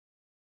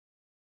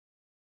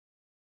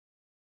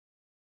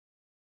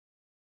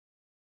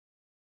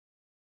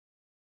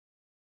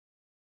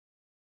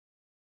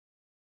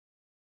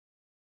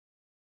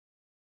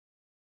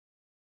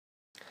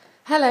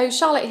Hello,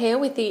 Charlotte here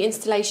with the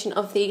installation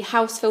of the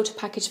house filter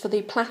package for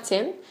the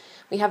Platin.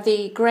 We have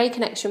the grey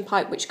connection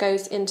pipe which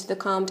goes into the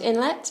calmed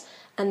inlet,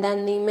 and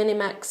then the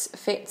Minimax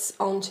fits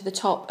onto the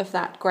top of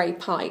that grey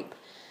pipe.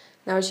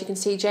 Now, as you can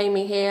see,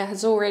 Jamie here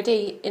has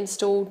already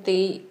installed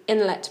the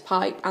inlet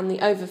pipe and the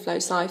overflow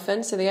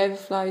siphon. So the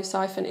overflow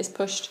siphon is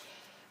pushed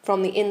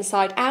from the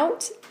inside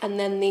out, and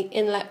then the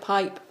inlet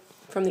pipe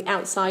from the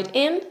outside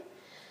in,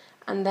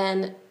 and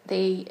then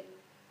the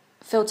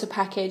filter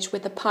package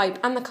with the pipe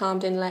and the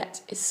calmed inlet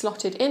is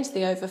slotted into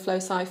the overflow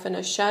siphon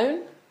as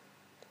shown,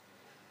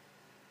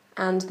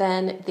 and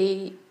then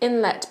the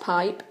inlet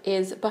pipe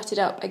is butted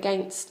up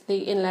against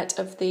the inlet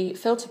of the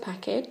filter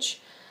package,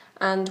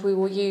 and we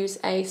will use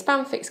a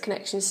span fix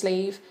connection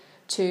sleeve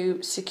to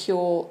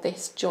secure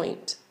this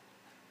joint.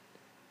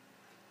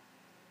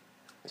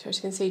 So as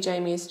you can see,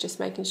 Jamie is just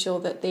making sure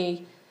that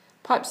the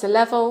pipes are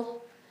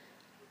level,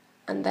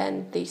 and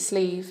then the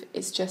sleeve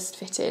is just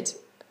fitted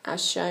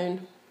as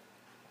shown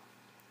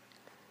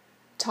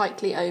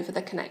tightly over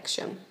the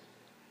connection.